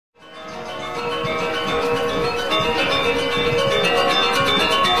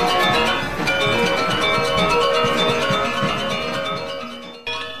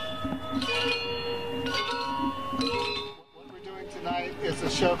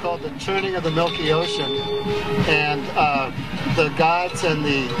called the churning of the Milky Ocean, and the gods and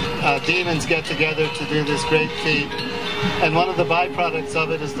the demons get together to do this great feat. And one of the byproducts of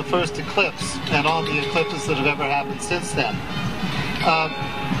it is the first eclipse, and all the eclipses that have ever happened since then.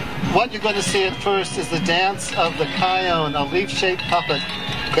 What you're going to see at first is the dance of the Kion, a leaf-shaped puppet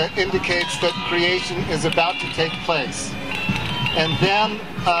that indicates that creation is about to take place. And then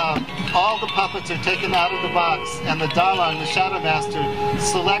all the puppets are taken out of the box, and the Dalang, the Shadow Master,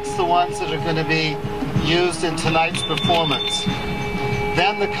 selects the ones that are going to be used in tonight's performance.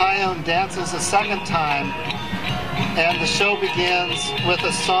 Then the Kion dances a second time, and the show begins with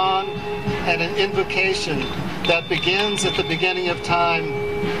a song and an invocation that begins at the beginning of time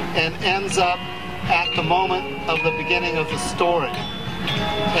and ends up at the moment of the beginning of the story.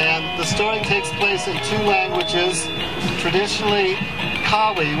 And the story takes place in two languages, traditionally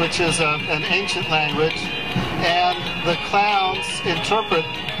Kawi, which is an ancient language, and the clowns interpret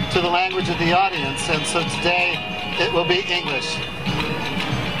to the language of the audience, and so today it will be English.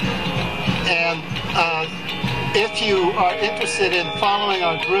 And if you are interested in following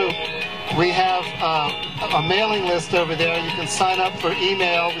our group, we have a mailing list over there. You can sign up for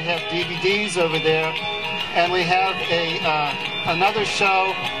email. We have DVDs over there. And we have another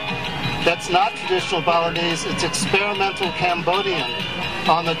show that's not traditional Balinese. It's experimental Cambodian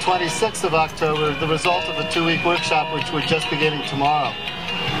on the 26th of October, the result of a 2-week workshop, which we're just beginning tomorrow.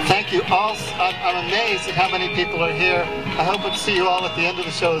 Thank you all. I'm amazed at how many people are here. I hope to see you all at the end of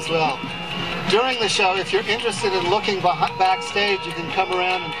the show as well. During the show, if you're interested in looking backstage, you can come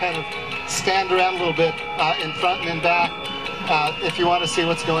around and kind of stand around a little bit in front and in back if you want to see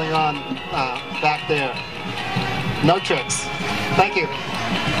what's going on back there. No tricks. Thank you.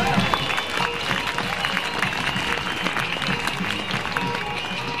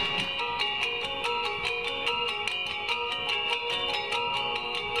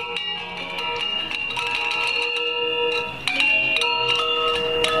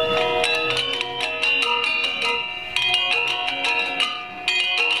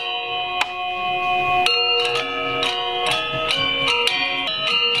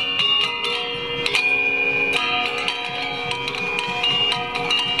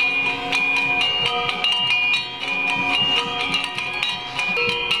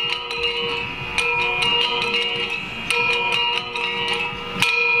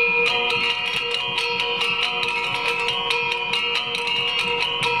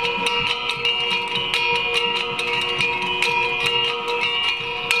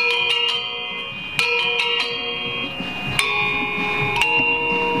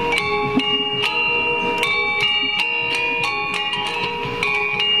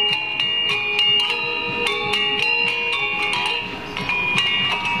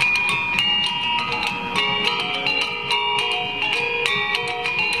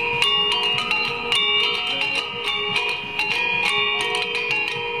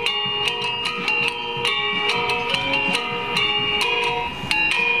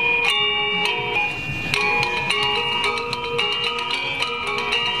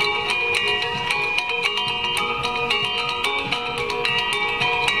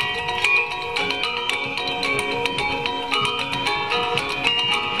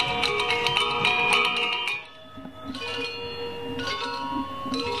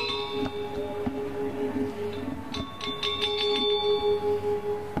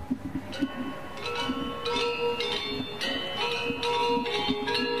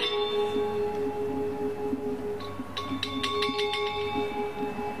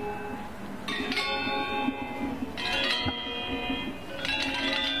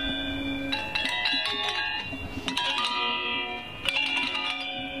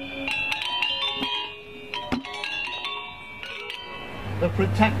 The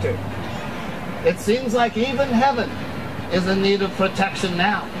protector. It seems like even heaven is in need of protection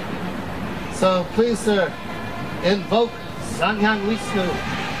now. So please, sir, invoke Sanyang Vishnu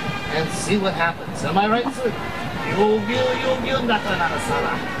and see what happens. Am I right, sir? Yogyo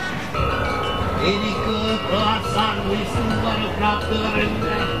Natanarasara.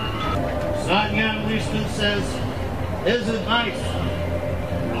 Sanyang Vishnu says his advice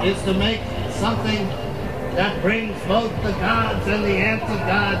is to make something that brings both the gods and the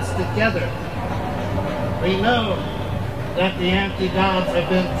anti-gods together. We know that the anti-gods have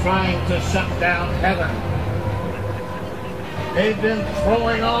been trying to shut down heaven. They've been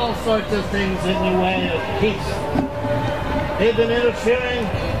throwing all sorts of things in the way of peace. They've been interfering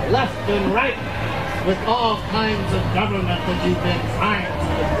left and right with all kinds of government that you've been trying to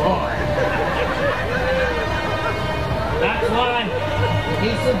deploy. That's why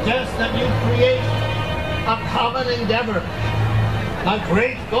he suggests that you create a common endeavor a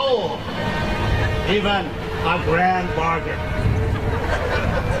great goal, even a grand bargain.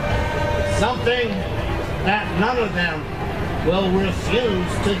 Something that none of them will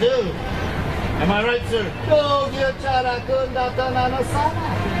refuse to do. Am I right, sir?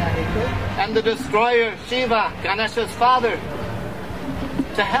 And the destroyer, Shiva, Ganesha's father,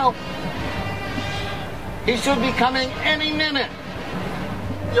 to help. He should be coming any minute.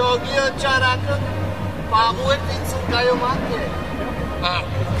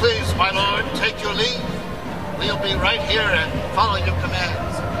 Please, my lord, take your leave. We'll be right here and follow your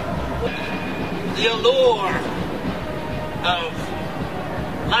commands. The allure of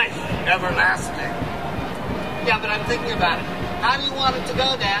life everlasting. Yeah, but I'm thinking about it. How do you want it to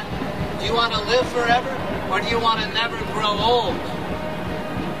go, Dad? Do you want to live forever, or do you want to never grow old?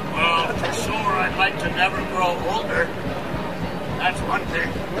 Well, for sure, I'd like to never grow older. That's one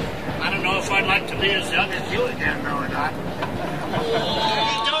thing. I don't know if I'd like to be as young as you again, though, or not. What are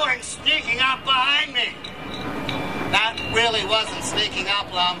you doing, sneaking up behind me? That really wasn't sneaking up,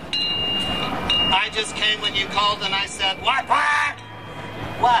 Lum. I just came when you called and I said, what?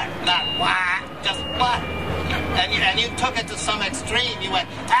 What? Not what, just what? And you took it to some extreme. You went,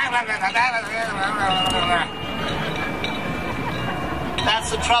 that's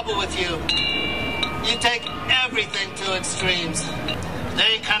the trouble with you. You take everything to extremes.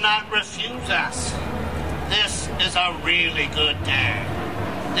 They cannot refuse us. This is a really good day.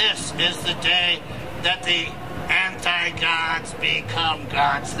 This is the day that the anti-gods become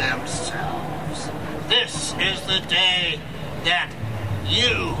gods themselves. This is the day that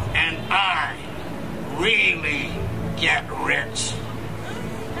you and I really get rich.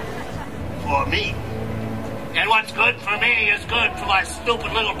 For me. And what's good for me is good for my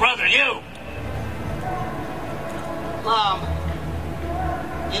stupid little brother, you. Mom,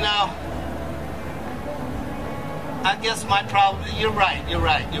 you know, I guess my problem, you're right.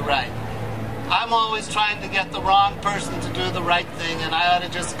 I'm always trying to get the wrong person to do the right thing, and I ought to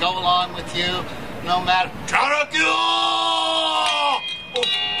just go along with you, no matter. Oh,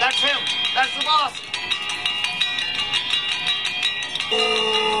 that's him. That's the boss.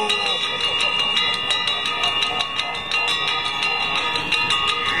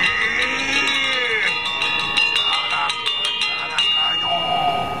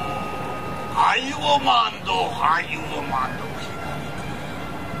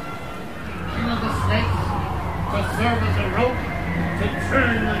 King of the snakes, to serve as a rope, to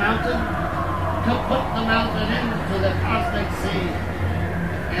turn the mountain, to put the mountain into the cosmic sea,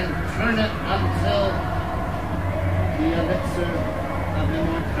 and turn it until the elixir of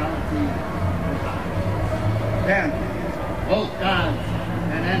immortality arrives. Then, both gods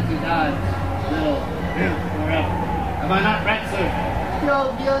and anti-gods will live forever. Am I not right, sir?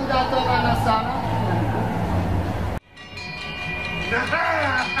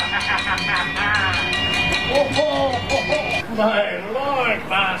 My Lord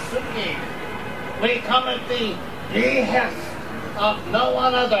Vasuki, we come at the behest of no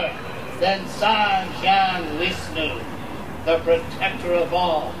one other than Sanjan Vishnu, the protector of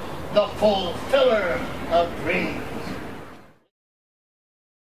all, the fulfiller of dreams.